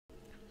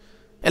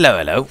Hello,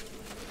 hello.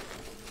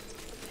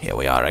 Here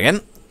we are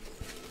again.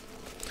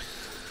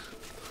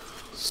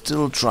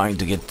 Still trying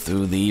to get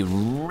through the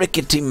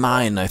rickety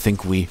mine. I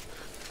think we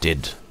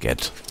did get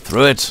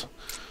through it.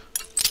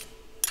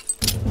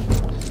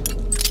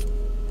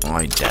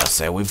 I dare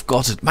say we've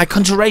got it. My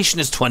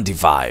conjuration is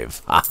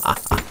 25. I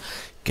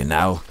can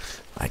now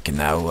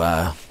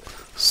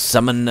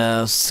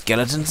summon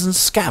skeletons and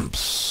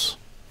scamps,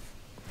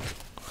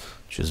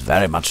 which is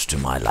very much to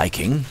my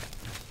liking.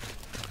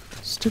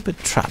 Stupid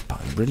trap. I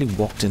really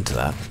walked into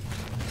that.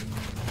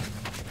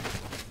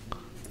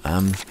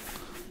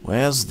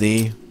 Where's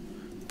the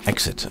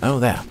exit? Oh,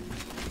 there.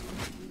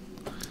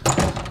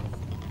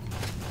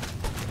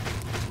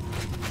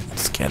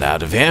 Let's get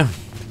out of here.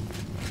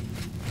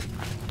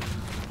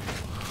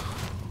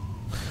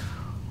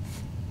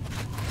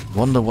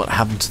 Wonder what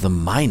happened to the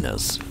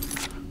miners.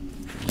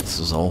 This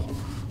is all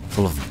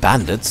full of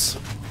bandits.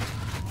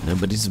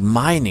 Nobody's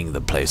mining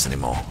the place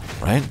anymore,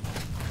 right?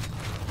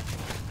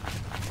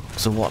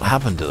 So what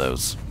happened to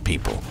those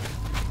people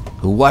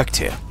who worked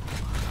here?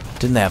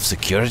 Didn't they have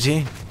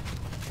security?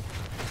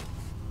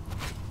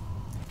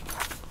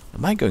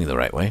 Am I going the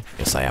right way?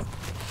 Yes, I am.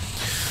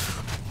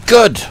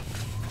 Good!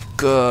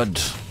 Good.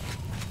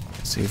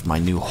 See if my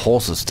new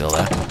horse is still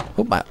there.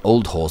 Hope my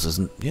old horse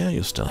isn't. Yeah,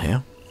 you're still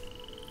here.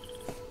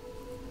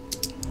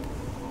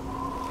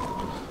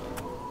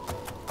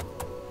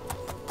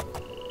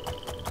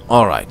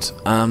 Alright,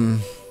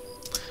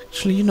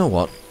 actually, you know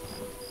what?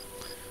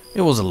 It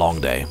was a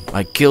long day.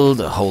 I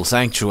killed a whole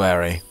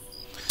sanctuary.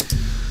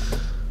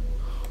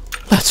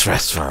 Let's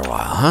rest for a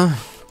while, huh?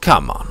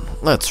 Come on,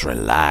 let's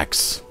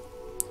relax.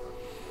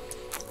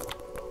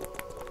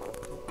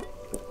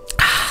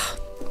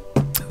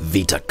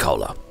 Vita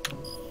Cola.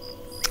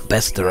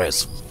 Best there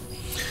is.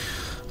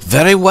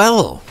 Very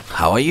well.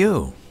 How are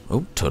you?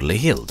 Oh, totally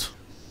healed.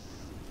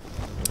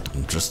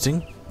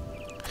 Interesting.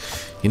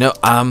 You know,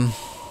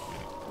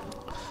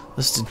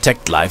 this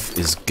detect life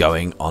is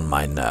going on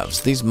my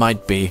nerves. These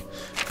might be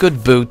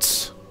good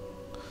boots.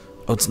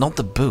 Oh, it's not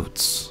the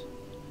boots.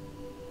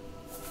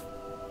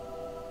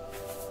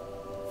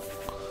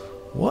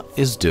 What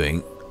is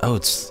doing? Oh,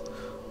 it's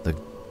the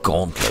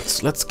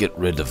gauntlets. Let's get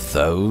rid of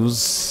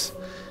those.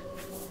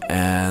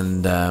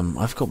 And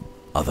I've got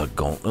other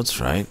gauntlets,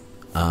 right?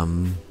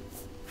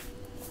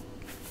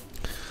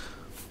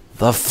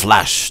 The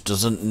Flash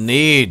doesn't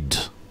need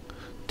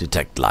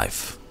detect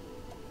life.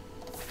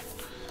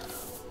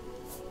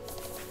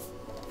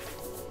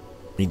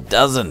 He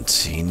doesn't.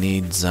 He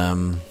needs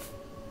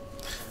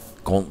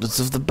gauntlets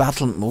of the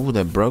battle. Oh,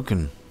 they're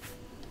broken.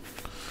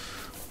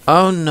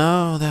 Oh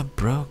no, they're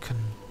broken.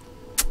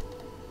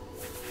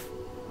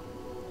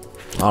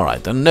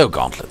 Alright, then no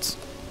gauntlets.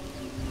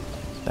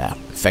 There,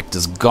 effect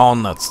is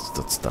gone.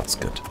 That's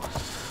good.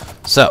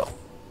 So,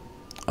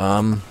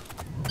 don't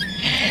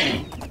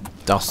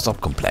stop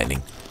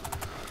complaining.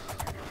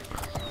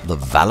 The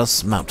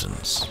Valus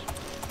Mountains.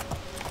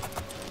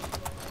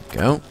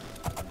 Go.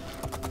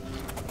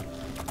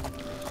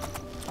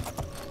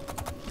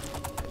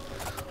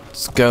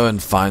 Let's go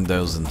and find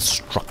those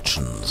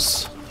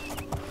instructions.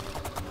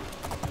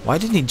 Why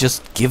didn't he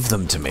just give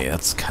them to me?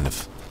 That's kind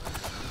of...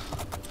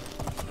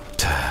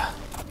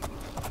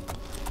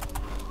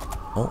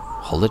 Oh,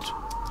 hold it.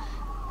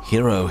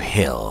 Hero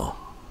Hill.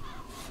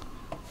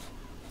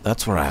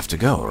 That's where I have to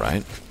go,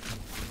 right?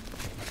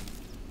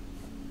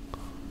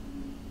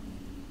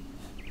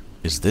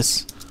 Is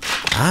this?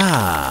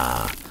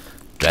 Ah!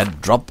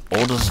 Dead drop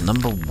orders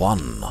number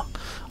 1.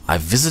 I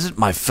visited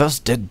my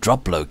first dead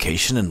drop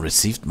location and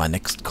received my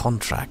next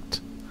contract.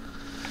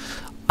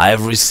 I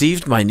have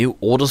received my new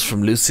orders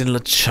from Lucien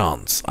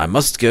LeChance. I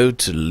must go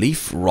to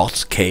Leaf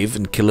Rot Cave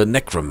and kill a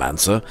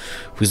necromancer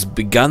who's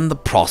begun the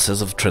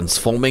process of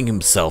transforming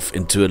himself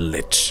into a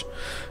lich.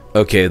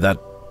 Okay, that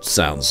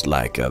sounds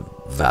like a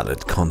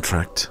valid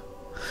contract.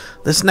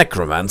 This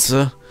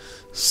necromancer,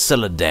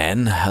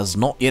 Celadan, has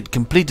not yet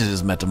completed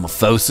his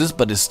metamorphosis,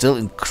 but is still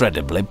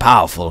incredibly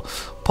powerful,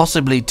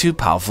 possibly too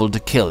powerful to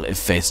kill if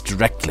faced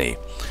directly.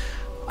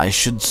 I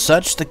should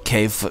search the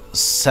cave for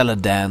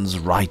Celadan's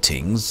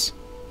writings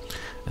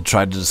and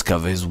try to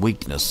discover his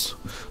weakness.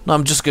 No,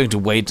 I'm just going to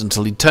wait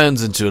until he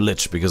turns into a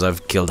lich because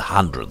I've killed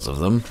hundreds of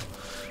them.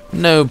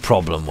 No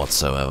problem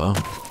whatsoever.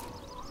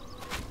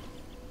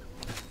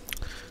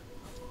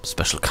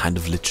 Special kind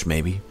of lich,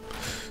 maybe.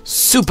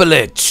 Super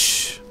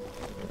lich!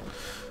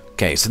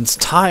 Okay, since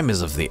time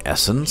is of the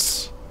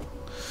essence,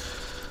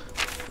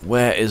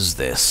 where is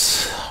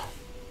this?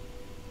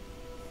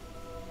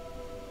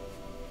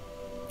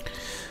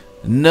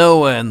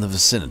 Nowhere in the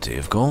vicinity,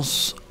 of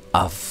course.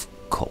 Of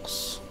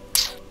course.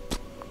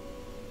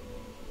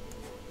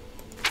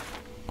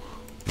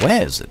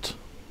 Where is it?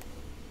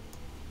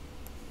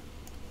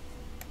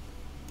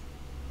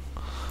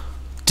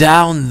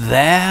 Down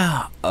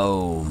there?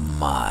 Oh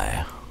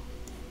my.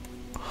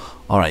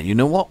 Alright, you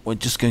know what? We're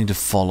just going to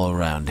follow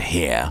around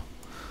here.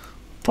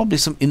 Probably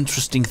some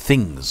interesting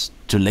things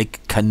to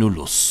Lake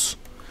Canulus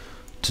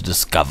to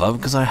discover,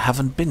 because I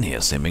haven't been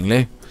here,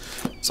 seemingly.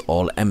 It's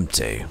all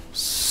empty.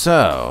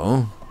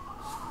 So,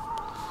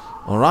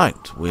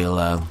 Alright,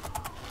 we'll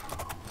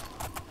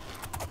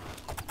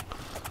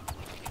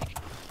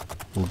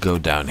go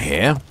down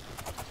here.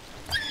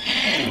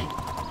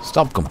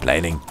 Stop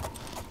complaining.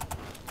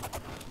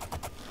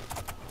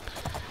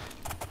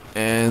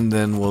 And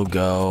then we'll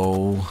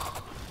go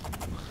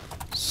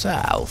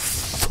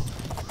south.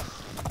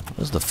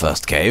 There's the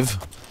first cave.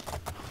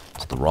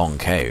 It's the wrong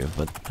cave,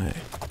 but hey.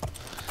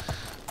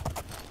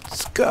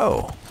 Let's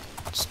go.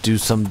 Let's do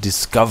some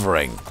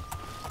discovering.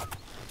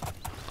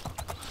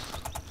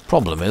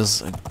 Problem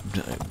is, I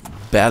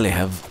barely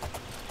have...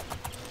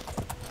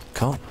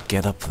 Can't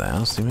get up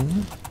there,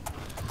 seemingly.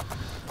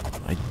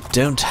 I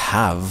don't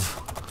have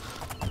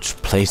much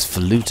place for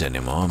loot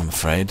anymore, I'm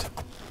afraid.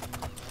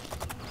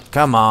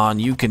 Come on,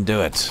 you can do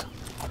it.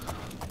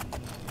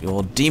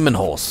 Your demon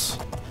horse.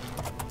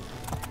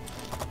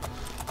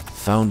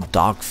 Found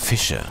Dark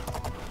Fisher.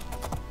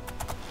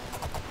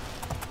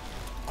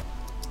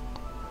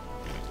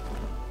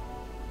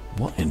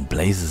 What in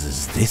blazes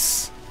is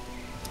this?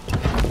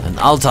 An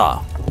altar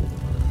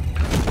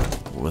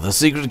with a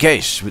secret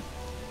cache.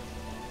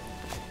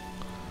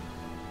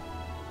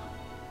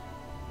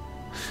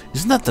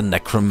 Isn't that the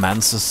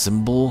necromancer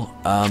symbol?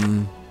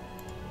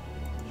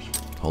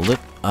 Hold it.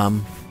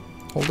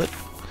 Hold it.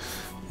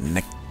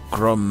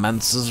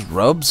 Necromancer's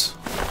robes?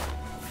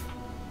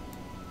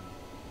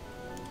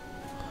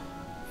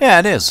 Yeah,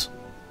 it is.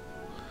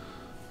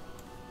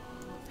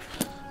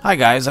 Hi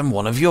guys, I'm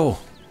one of you.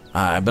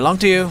 I belong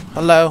to you.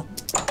 Hello.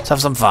 Let's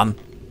have some fun.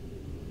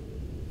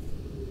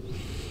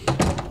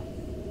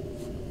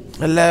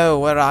 Hello,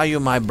 where are you,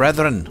 my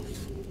brethren?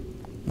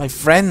 My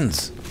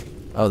friends.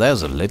 Oh,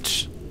 there's a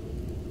lich.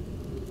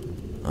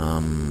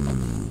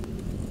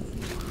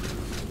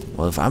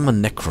 Well, if I'm a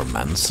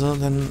necromancer,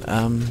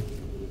 then,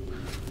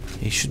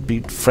 he should be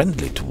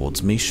friendly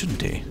towards me,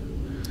 shouldn't he?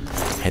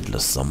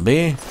 Headless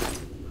zombie.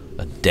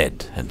 A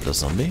dead headless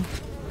zombie.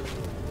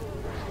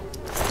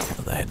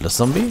 Another headless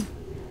zombie.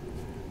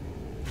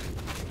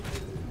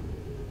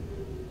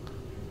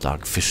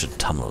 Dark Fisher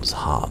tunnel is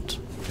hard.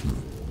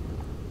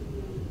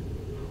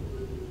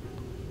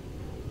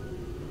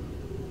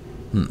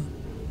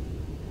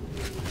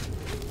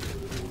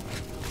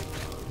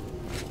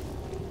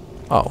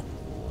 Oh.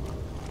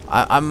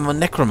 I'm a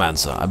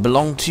necromancer. I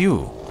belong to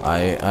you.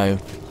 I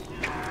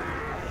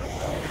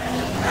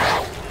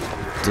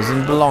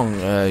doesn't belong.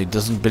 He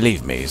doesn't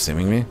believe me,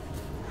 seemingly.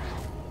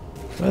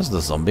 Where's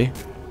the zombie?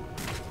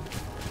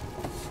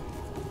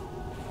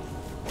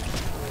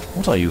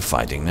 What are you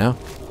fighting now?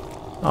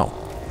 Oh.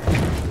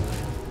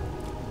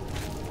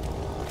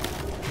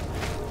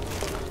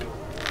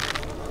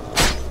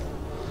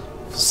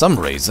 For some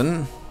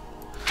reason,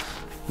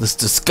 this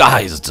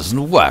disguise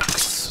doesn't work.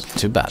 It's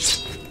too bad.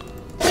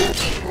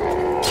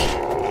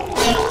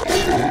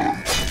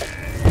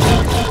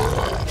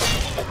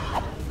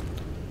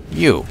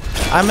 You.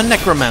 I'm a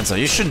necromancer.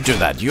 You shouldn't do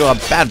that. You're a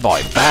bad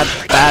boy. Bad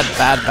boy.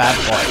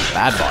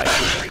 Bad boy.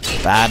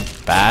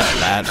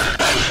 Bad.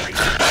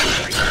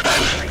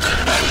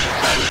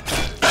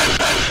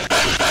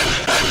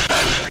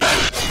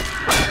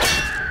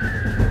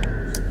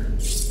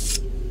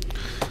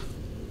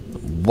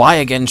 Why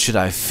again should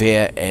I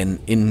fear an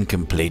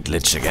incomplete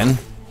lich again?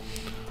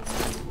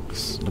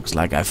 This looks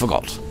like I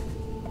forgot.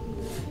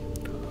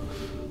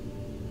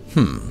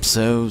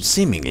 So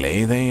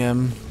seemingly they're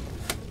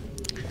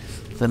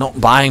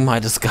not buying my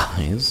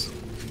disguise.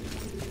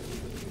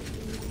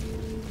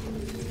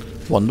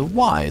 Wonder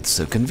why it's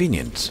so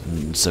convenient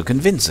and so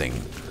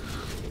convincing.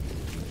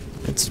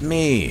 It's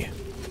me.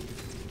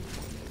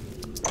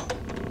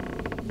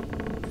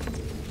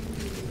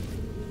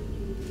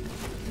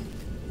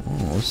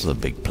 Oh, this is a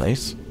big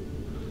place.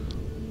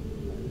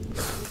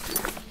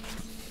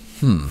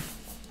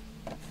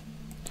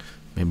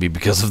 Maybe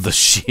because of the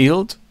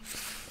shield?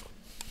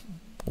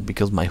 Or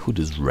because my hood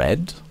is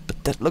red?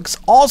 But that looks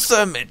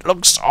awesome! It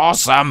looks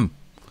awesome!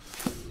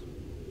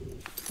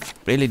 It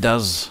really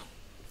does.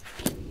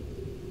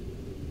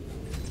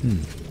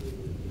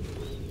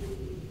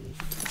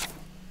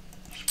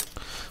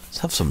 Let's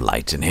have some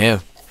light in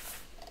here.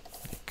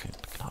 I can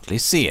hardly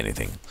see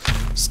anything.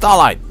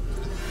 Starlight!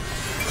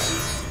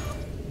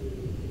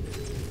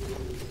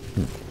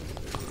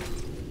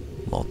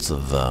 Lots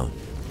of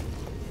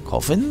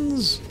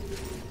coffins?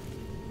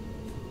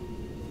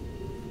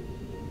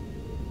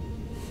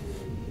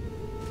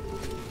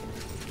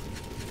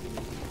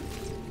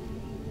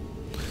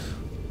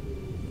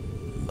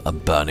 A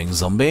burning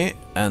zombie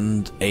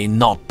and a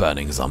not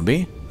burning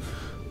zombie.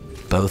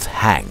 Both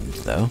hanged,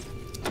 though.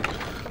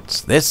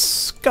 What's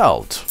this?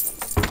 Gold.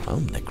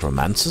 Oh,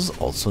 necromancers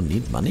also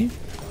need money.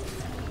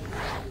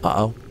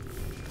 Uh-oh.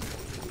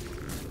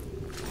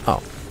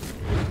 Oh.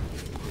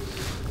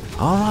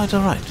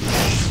 Alright.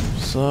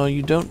 So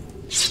you don't...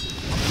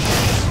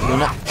 You're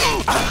not...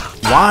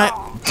 Why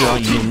are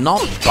you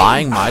not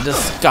buying my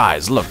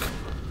disguise? Look.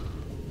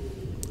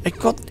 I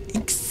got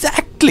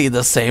exactly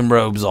the same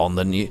robes on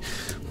than you...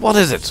 What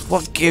is it?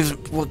 What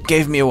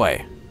gave me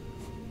away?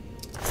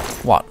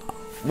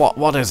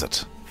 What is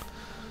it?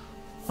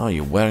 Oh,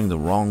 you're wearing the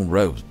wrong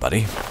robes,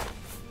 buddy.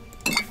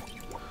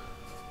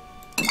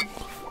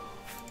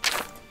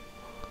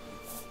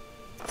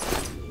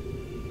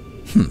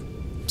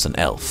 It's an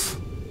elf.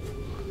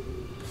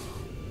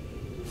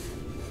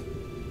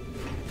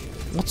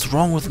 What's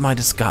wrong with my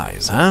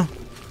disguise, huh?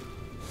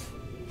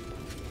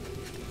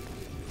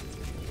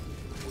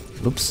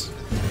 Oops.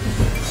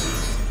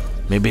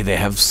 Maybe they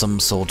have some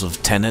sort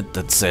of tenet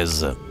that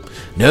says,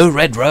 no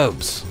red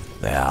robes.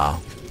 They are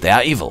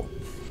evil.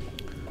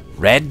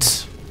 Red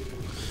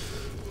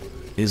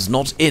is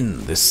not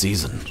in this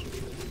season.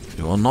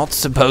 You are not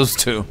supposed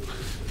to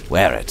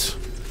wear it.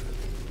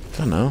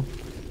 Don't know.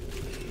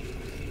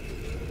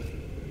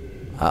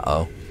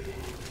 Uh-oh.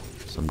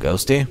 Some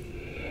ghosty.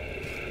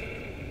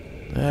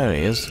 There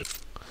he is.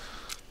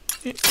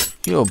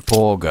 You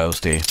poor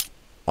ghosty.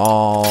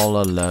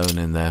 All alone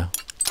in there.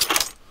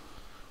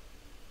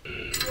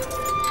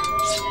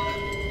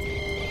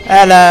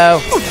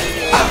 Hello!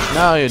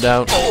 No, you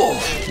don't.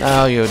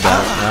 No, you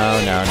don't.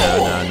 No, no, no,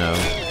 no, no.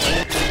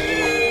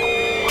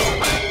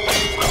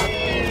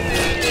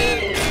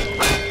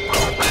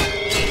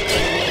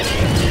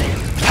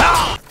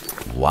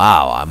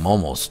 Wow, I'm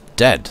almost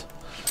dead.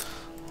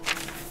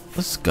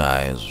 This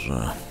guy is...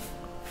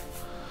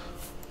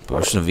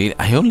 Potion of Healing.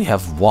 I only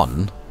have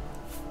one.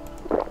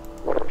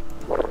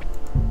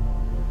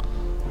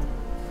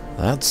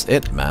 That's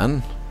it,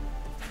 man.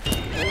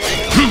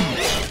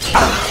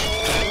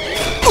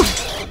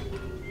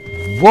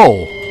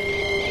 Whoa.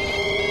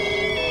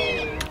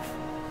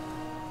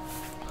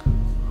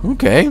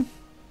 Okay.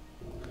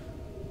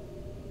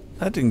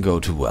 That didn't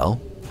go too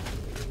well.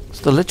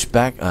 Is the Lich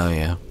back? Oh,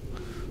 yeah.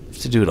 Have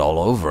to do it all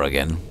over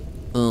again.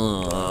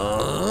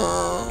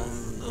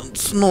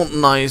 It's not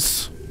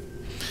nice.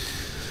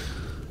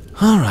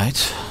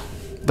 Alright.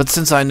 But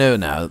since I know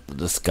now that the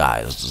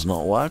disguise does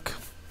not work...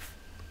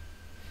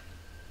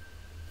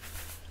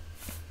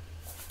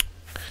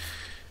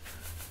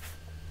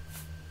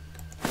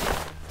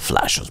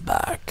 Flash is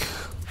back.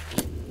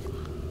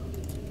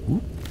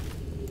 Ooh.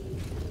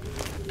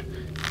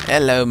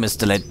 Hello,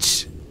 Mr.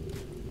 Lich.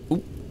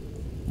 Ooh.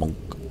 Monk.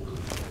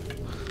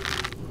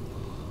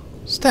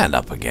 Stand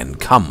up again,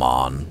 come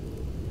on.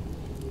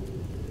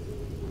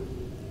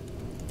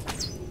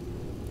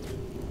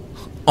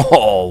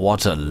 Oh,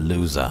 what a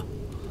loser.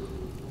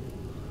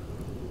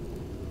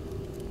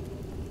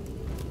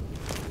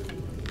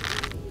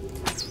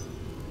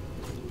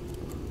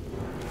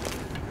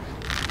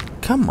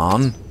 Come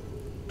on.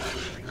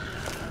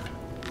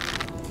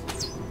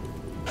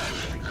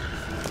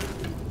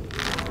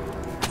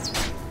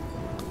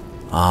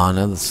 Oh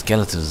no, the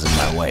skeleton is in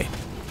my way.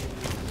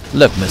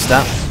 Look,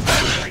 mister.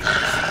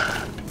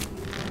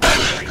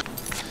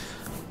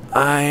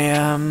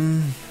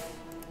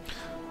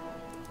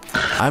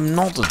 I'm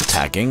not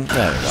attacking.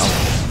 There we go.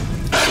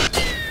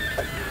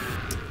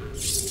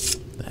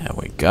 There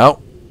we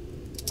go.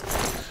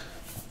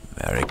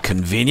 Very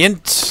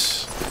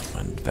convenient.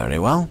 Went very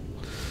well.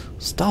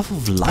 Staff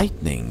of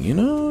Lightning, you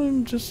know,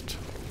 I'm just...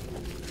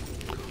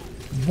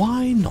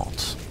 Why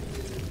not?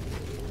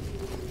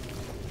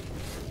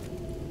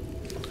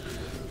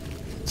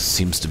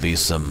 Seems to be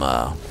some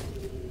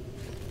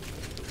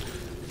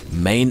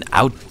main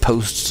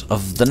outposts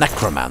of the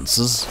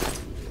necromancers.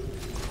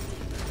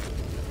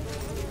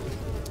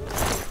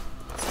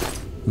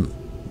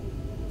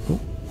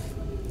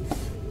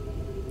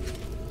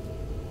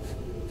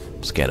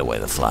 Scared away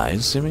the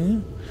flies,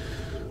 seemingly.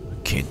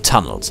 Okay,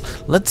 tunnels.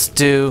 Let's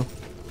do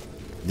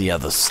the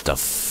other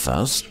stuff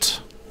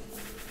first.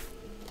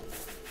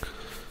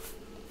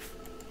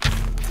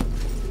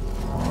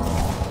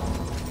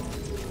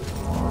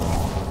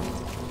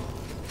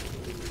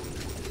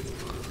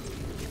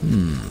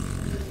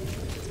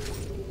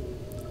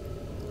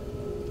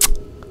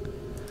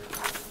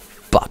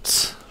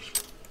 But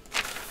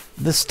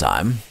this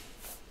time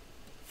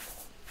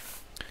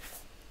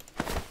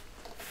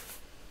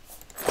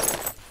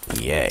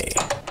yay,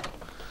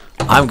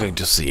 I'm going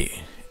to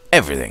see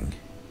everything.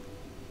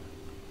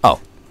 Oh.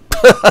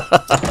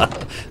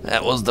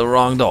 That was the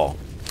wrong door.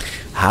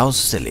 How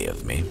silly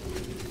of me.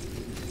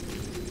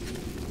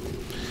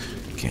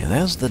 Okay,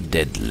 there's the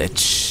dead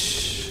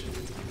lich.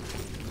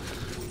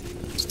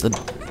 There's the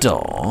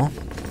door.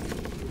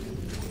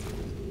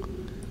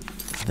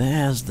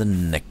 There's the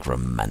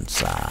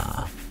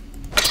necromancer.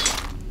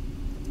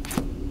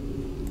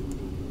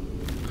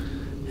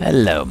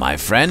 Hello, my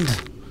friend.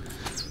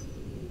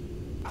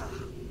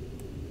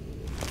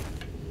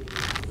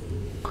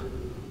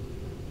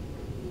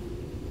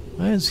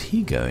 Where's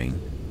he going?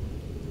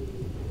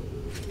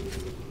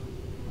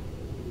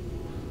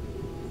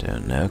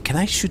 Don't know. Can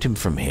I shoot him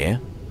from here?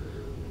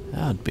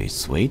 That'd be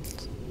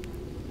sweet.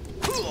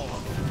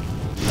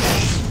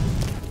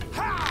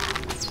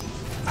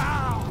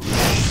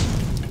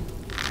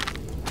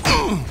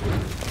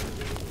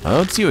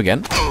 Oh, it's you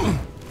again.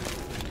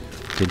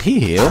 Did he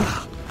heal?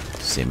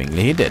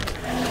 Seemingly he did.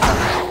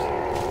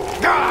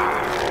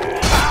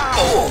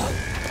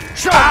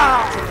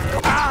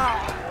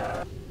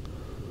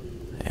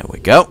 There we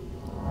go.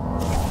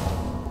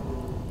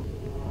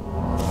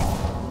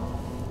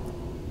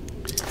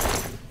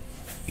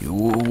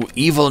 You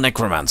evil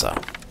necromancer.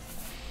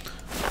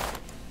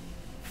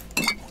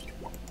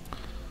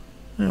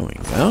 There we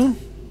go.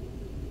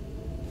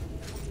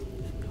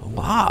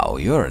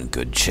 you're in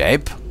good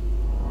shape.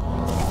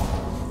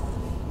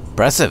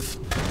 Impressive.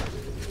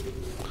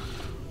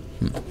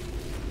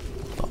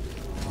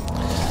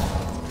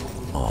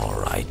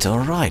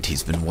 Alright,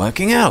 he's been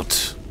working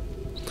out.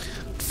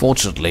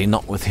 Fortunately,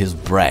 not with his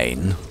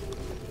brain.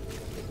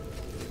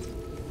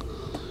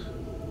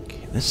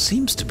 Okay, this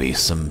seems to be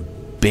some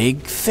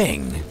big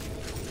thing.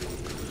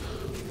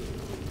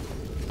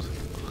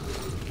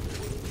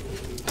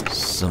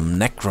 Some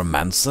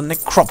necromancer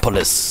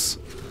necropolis.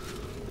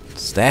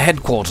 It's their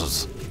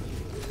headquarters.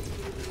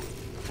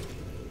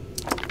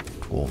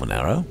 Dwarven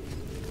arrow?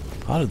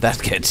 How did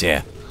that get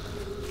here?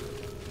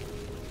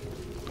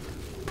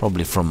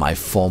 Probably from my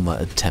former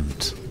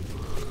attempt.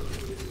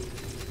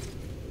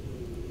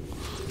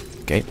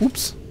 Okay,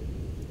 oops.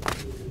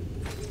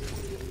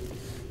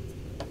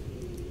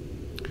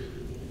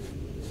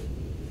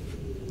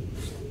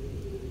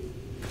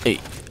 Hey,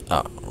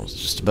 oh, I was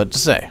just about to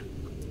say.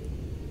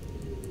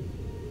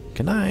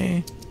 Can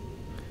I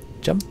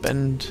jump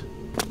and...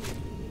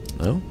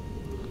 No?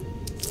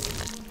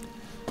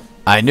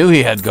 I knew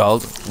he had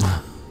gold.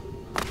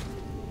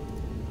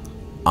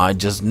 I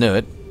just knew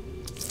it.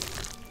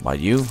 Why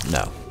you?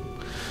 No.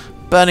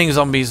 Burning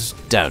zombies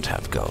don't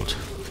have gold.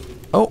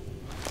 Oh.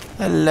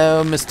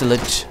 Hello, Mr.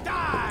 Lich.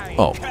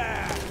 Oh.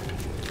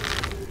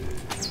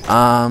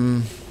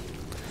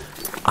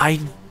 I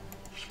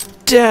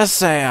dare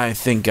say I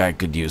think I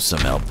could use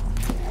some help.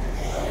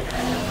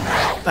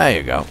 There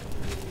you go.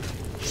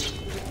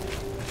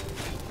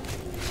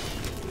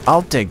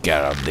 I'll take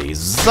care of the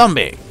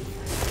zombie.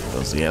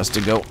 Because he has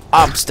to go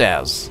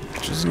upstairs.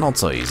 Which is not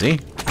so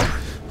easy.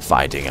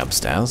 Fighting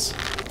upstairs.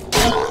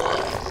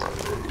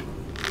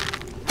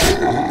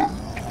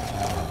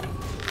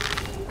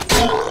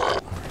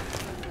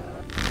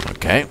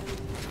 Okay.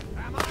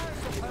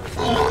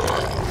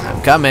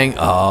 I'm coming.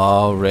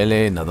 Oh,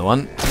 really? Another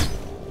one?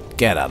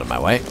 Get out of my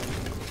way.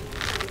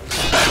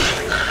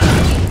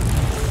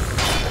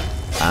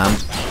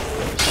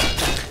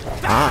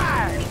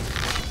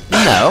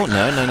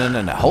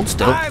 No. Hold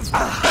still.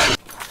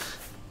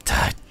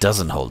 It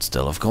doesn't hold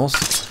still, of course.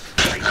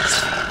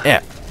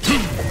 Yeah.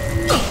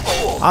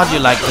 How do you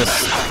like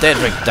this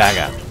Daedric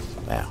dagger?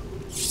 There.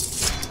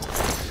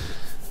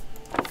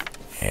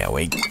 Here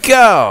we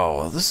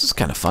go. This is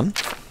kind of fun.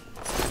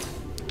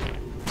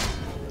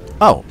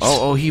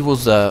 Oh, he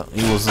was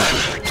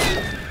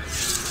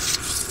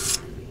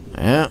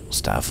yeah,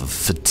 staff of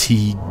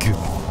fatigue.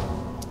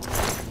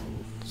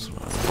 It's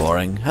rather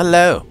boring.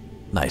 Hello.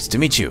 Nice to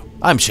meet you.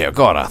 I'm Sher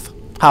Gorath.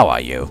 How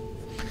are you?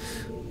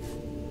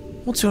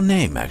 What's your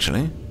name,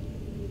 actually?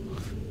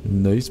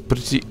 Nice,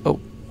 pretty...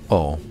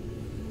 Oh.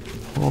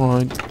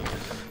 Alright.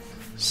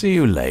 See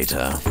you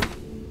later.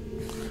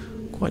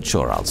 Quite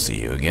sure I'll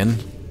see you again.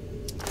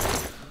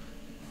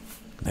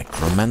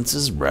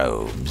 Necromancer's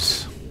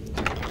robes.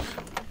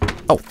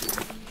 Oh.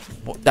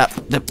 What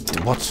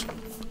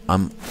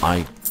am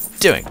I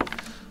doing?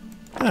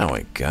 There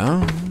we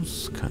go.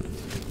 It's kind of...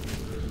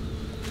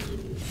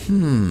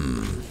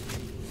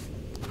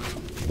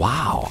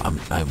 Wow.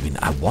 I mean,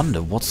 I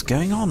wonder what's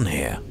going on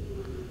here.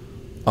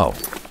 Oh.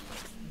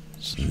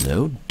 There's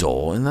no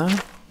door in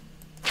there?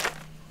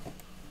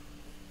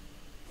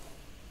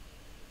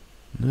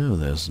 No,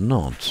 there's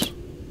not.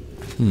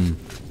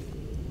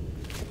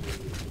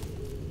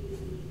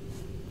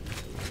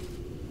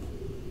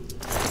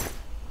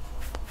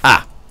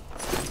 Ah!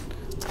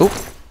 Oh!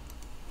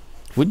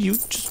 Would you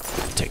just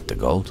take the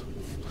gold?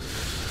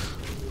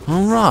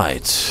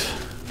 Alright.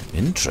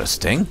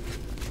 Interesting.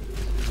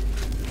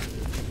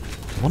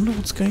 I wonder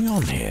what's going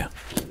on here.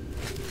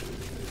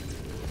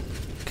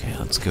 Okay,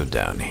 let's go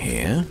down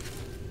here.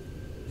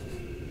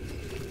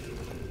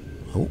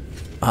 Oh,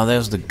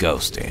 there's the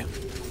ghosty.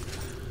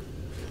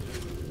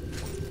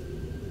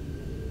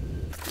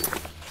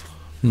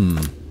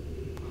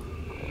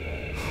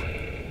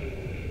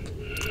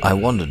 I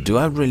wonder, do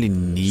I really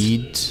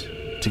need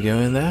to go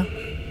in there?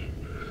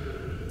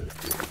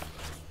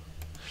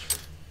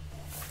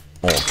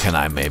 Or can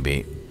I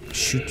maybe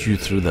shoot you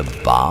through the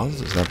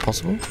bars? Is that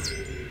possible?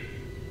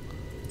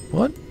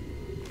 What?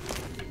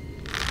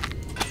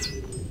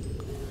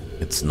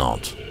 It's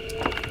not.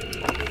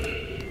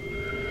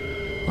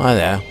 Hi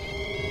there.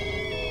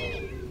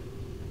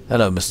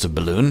 Hello, Mr.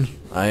 Balloon.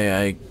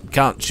 I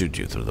can't shoot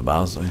you through the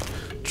bars. I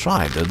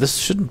tried. This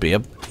shouldn't be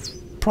a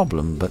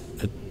problem, but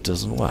it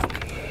doesn't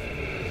work.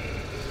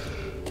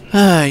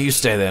 You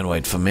stay there and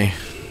wait for me.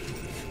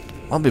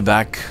 I'll be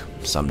back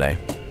someday.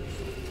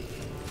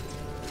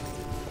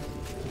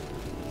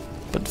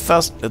 But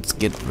first, let's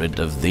get rid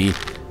of the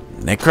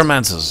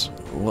necromancers.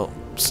 Well,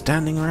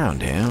 standing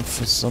around here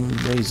for some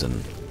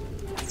reason.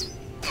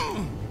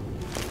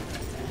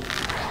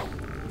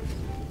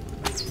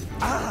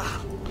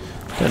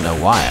 Don't know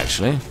why,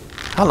 actually.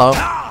 Hello.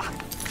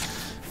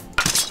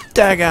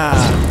 Dagger!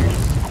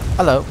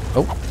 Hello.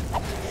 Oh.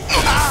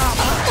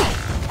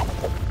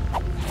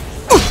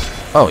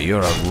 Oh,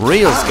 you're a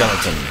real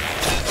skeleton.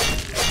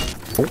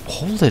 Oh,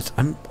 hold it.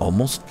 I'm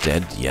almost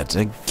dead yet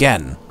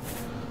again.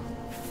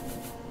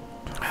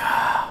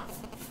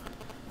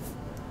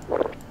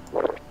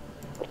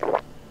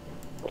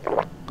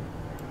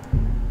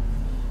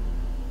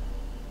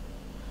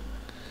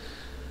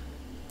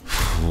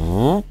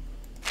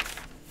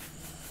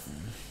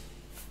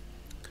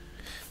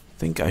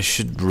 think I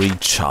should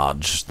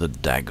recharge the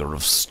Dagger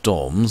of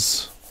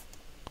Storms.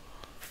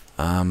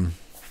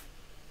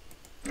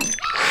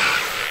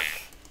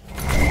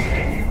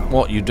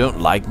 What, you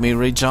don't like me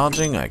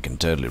recharging? I can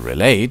totally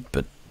relate,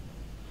 but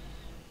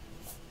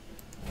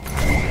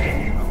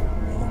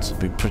this would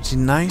be pretty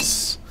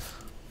nice.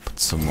 Put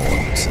some more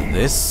into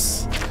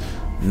this.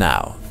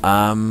 Now,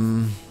 there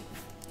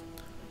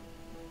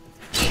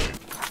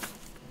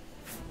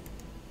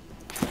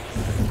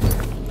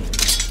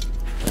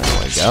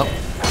we go.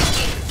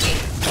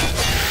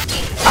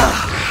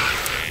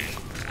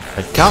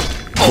 I can't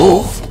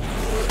move.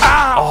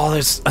 Oh,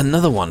 there's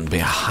another one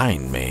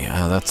behind me.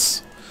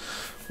 That's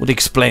would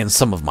explain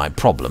some of my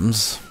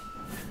problems.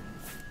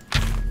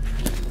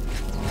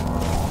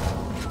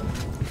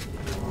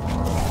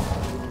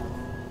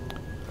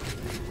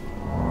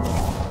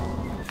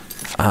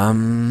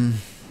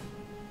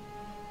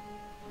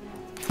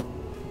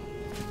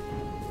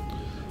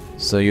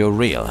 So you're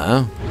real,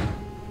 huh?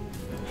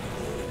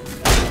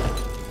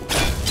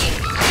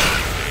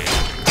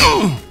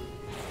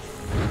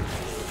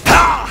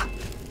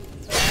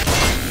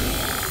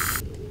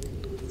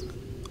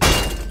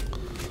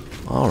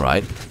 All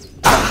right.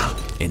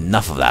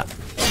 Enough of that.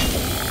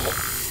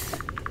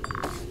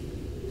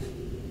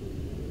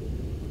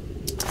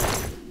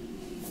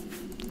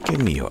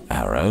 Give me your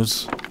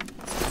arrows.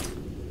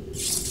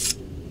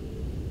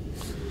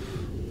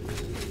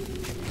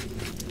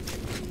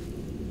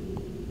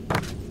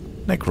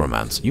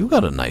 Necromance, you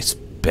got a nice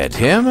bed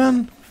here,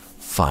 man.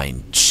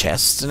 Fine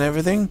chest and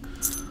everything.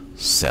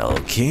 Cell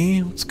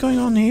key. What's going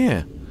on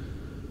here?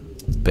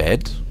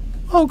 Bed.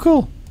 Oh,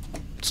 cool.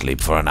 Sleep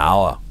for an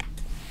hour.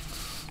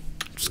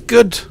 It's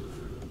good.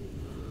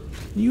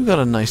 You got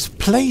a nice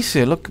place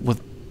here. Look,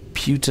 with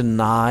pewter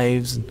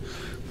knives and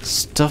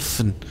stuff,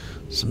 and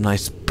some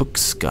nice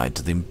books. Guide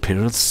to the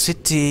Imperial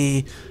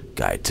City,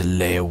 Guide to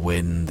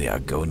Leowyn, the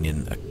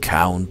Argonian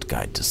Account,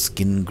 Guide to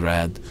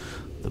Skingrad,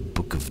 the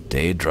Book of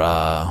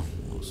Daedra.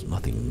 There's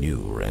nothing new,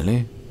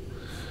 really.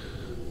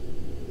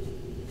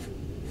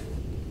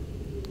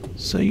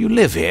 So you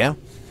live here?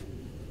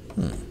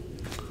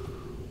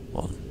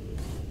 Well,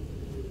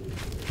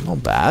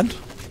 not bad.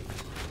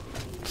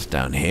 It's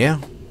down here.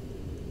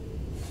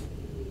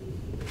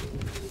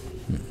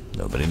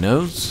 Nobody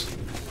knows.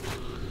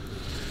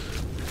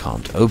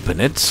 Can't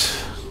open it.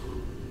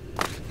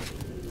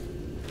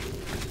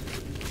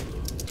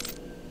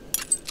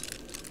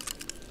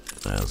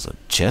 There's a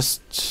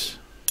chest.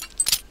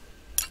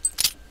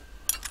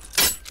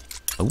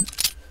 Oh.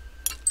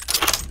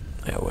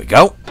 There we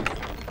go.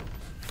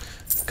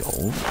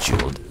 Gold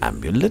jeweled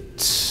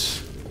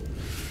amulet.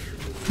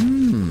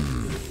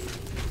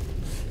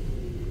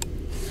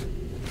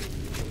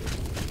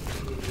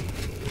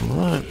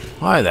 Alright.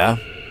 Hi there.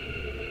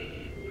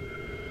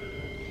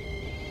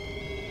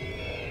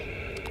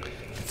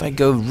 If I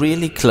go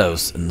really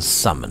close and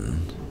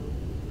summon,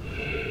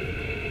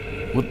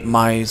 would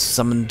my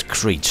summoned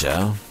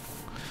creature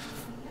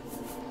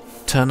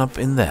turn up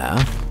in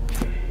there?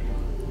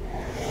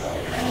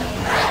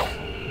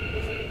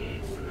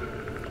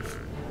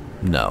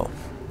 No.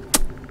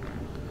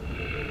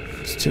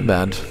 It's too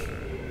bad.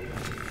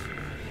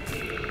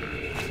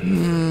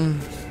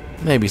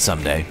 Maybe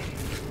someday.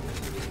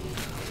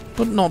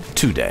 But not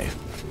today.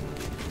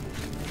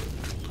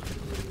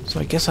 So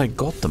I guess I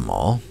got them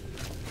all.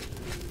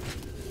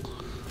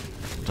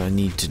 What I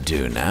need to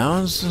do now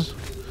is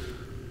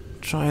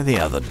try the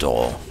other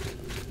door.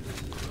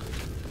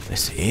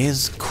 This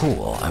is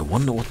cool. I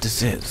wonder what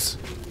this is.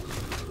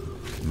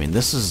 I mean,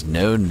 this is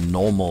no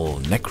normal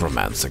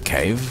necromancer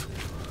cave.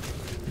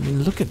 I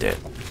mean, look at it.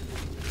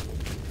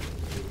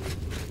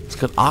 It's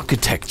got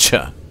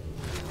architecture.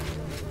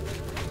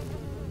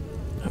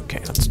 Okay,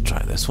 let's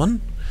try this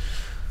one.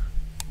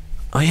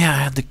 Oh yeah,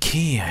 I had the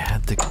key. I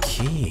had the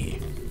key.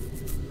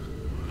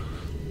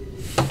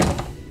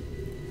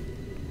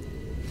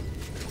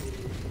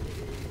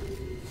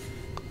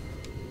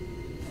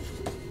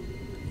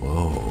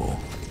 Whoa.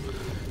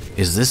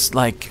 Is this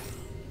like...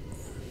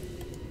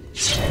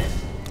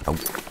 Oh.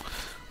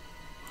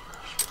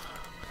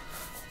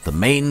 The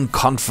main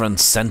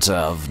conference center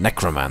of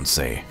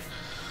necromancy.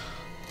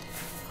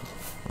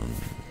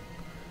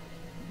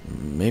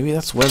 Maybe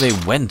that's where they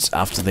went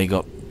after they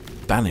got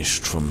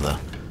banished from the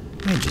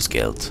Mages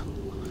Guild.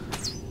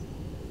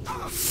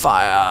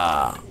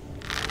 Fire!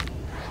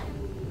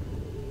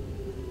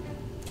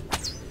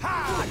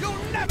 You'll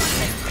never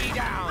take me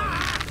down.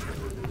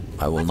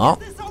 I will not.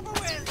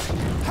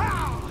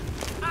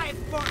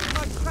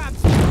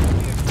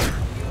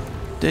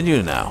 Did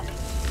you now?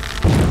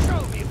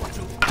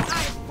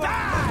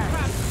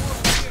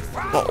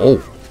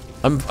 Oh,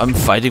 I'm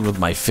fighting with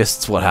my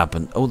fists. What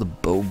happened? Oh, the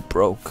bow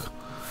broke.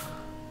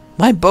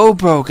 My bow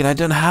broke, and I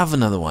don't have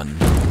another one.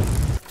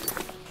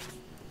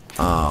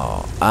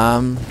 Oh,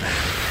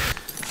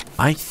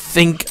 I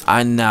think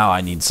now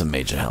I need some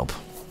major help.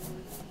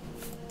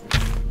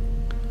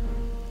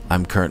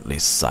 I'm currently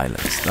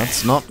silenced.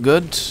 That's not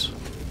good.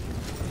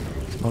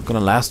 Not gonna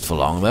last for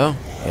long though.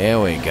 Here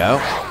we go.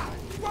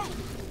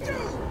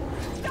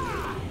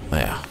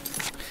 There.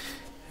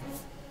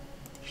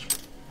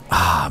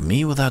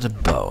 me without a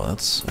bow.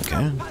 That's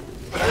okay.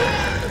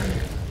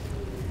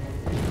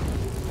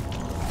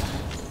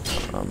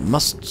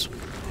 Must...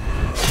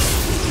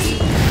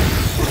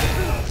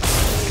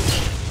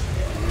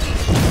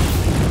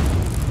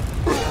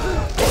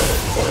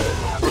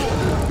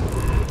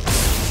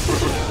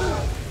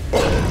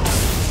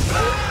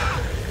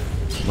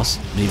 Must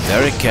be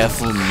very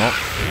careful not...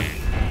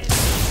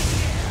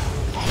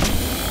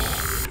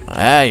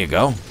 There you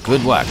go.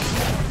 Good work.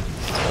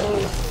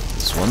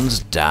 This one's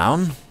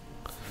down.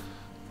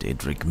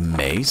 Daedric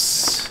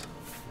Mace.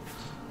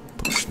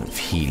 Potion of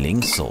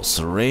Healing.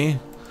 Sorcery.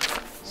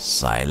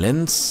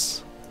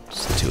 Silence.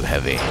 It's too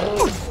heavy.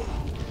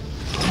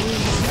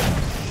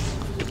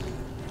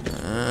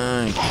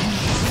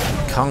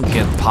 Can't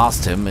get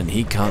past him and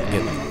he can't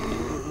get...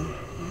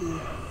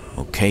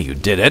 Okay, you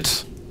did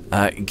it.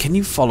 Can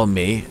you follow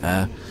me?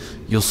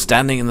 You're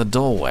standing in the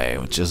doorway,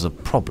 which is a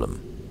problem.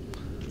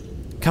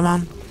 Come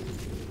on.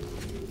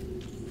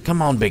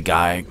 Come on, big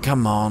guy.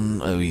 Come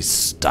on. Oh, he's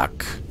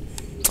stuck.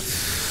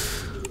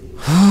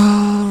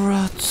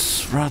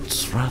 Rats,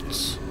 rats,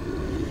 rats.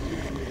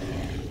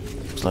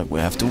 Looks like we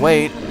have to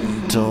wait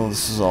until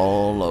this is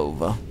all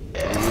over.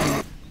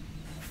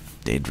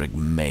 Daedric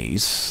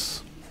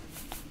Mace.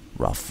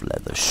 Rough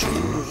leather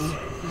shoes.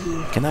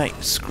 Can I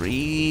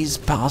squeeze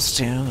past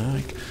here?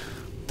 Like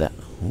that.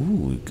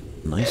 Ooh,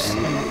 nice.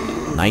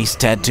 Nice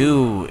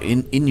tattoo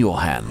in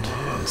your hand.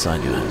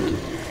 Inside your hand.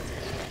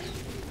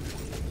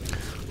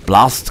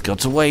 Blast, got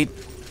to wait.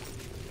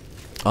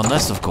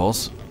 Unless, of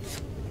course.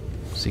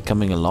 Is he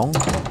coming along?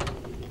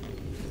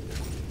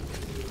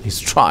 He's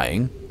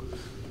trying.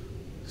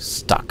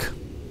 Stuck.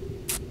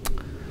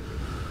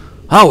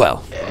 Oh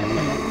well.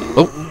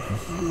 Oh.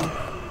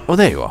 Oh,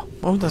 there you are.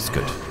 Oh, that's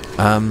good.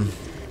 I'm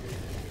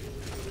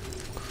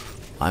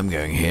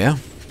going here.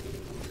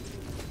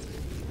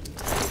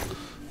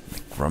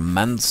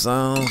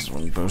 Necromancer,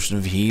 strong potion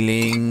of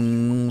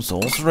healing,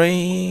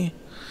 sorcery.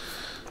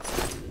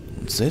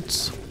 What's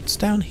it? It's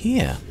down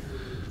here.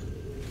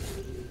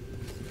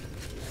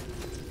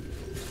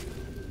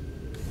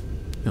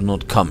 You're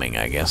not coming,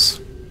 I guess.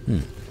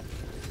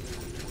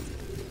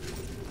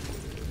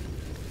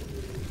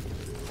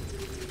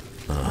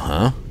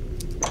 Uh-huh.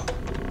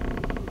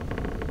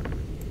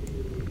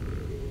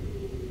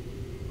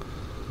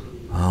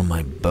 Oh,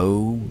 my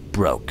bow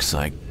broke, so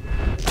I...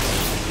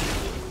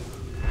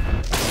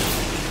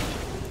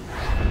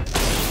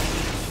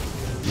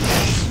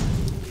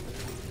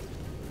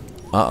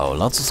 Uh-oh,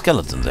 lots of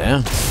skeletons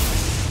there.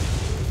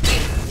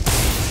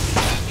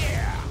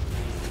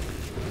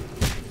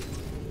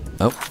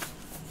 Oh.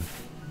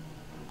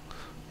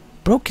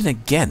 Broken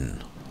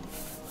again.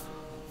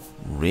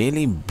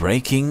 Really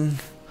breaking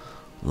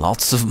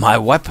lots of my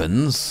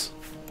weapons?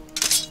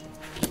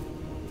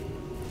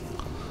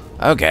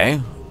 Okay.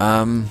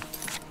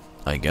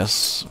 I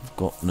guess I've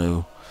got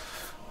no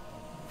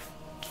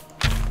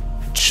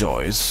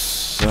choice,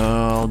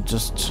 so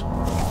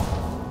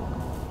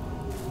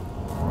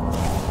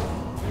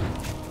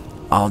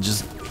I'll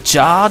just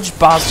charge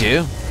past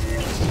you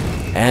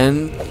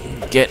and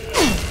get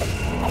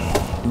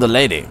the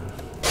lady.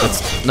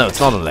 No, it's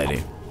not a lady.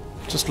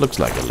 It just looks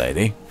like a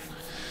lady.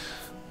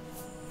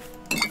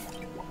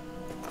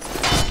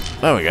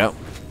 There we go.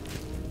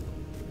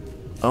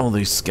 Oh,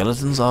 these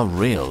skeletons are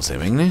real,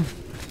 seemingly.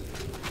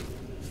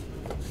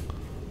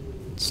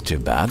 It's too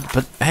bad,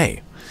 but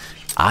hey,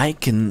 I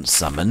can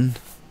summon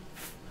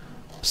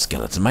a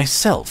skeleton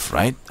myself,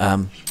 right?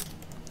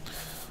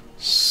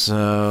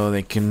 So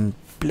they can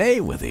play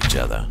with each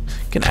other.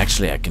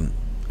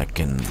 I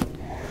can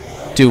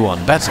do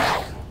one better.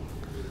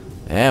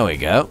 There we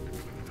go.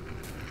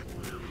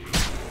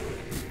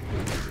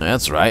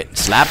 That's right.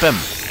 Slap him.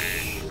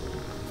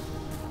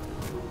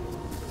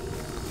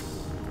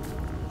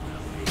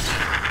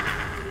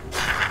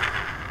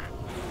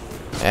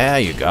 There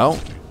you go.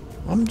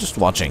 I'm just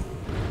watching.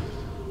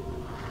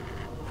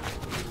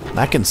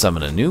 I can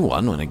summon a new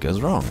one when it goes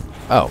wrong.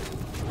 Oh,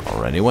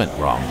 already went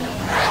wrong.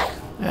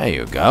 There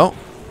you go.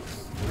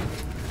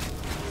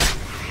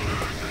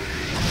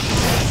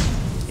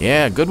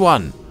 Yeah, good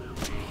one.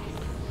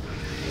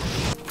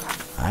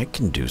 I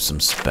can do some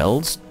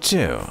spells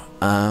too.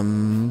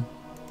 Ouch.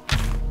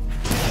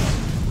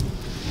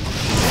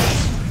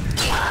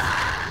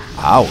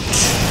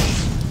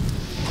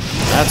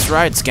 That's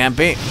right,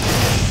 Scampy.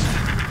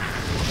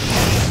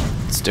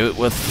 Let's do it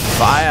with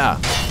fire.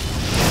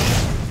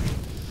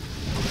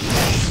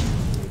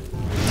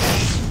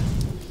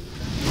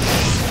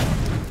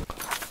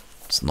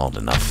 It's not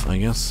enough, I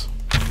guess.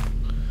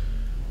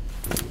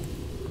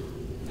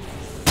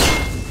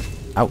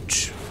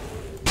 Ouch.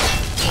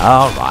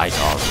 Alright,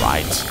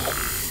 alright.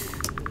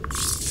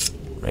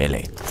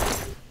 Really?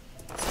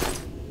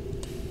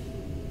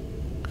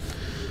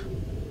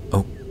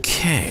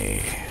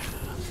 Okay.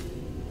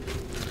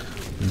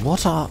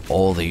 What are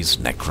all these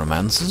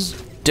necromancers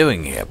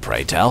doing here,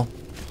 pray tell?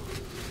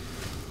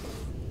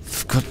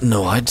 I've got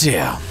no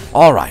idea.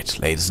 Alright,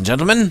 ladies and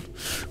gentlemen,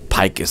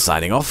 Pike is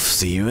signing off.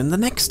 See you in the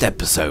next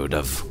episode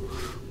of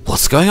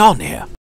What's Going On Here?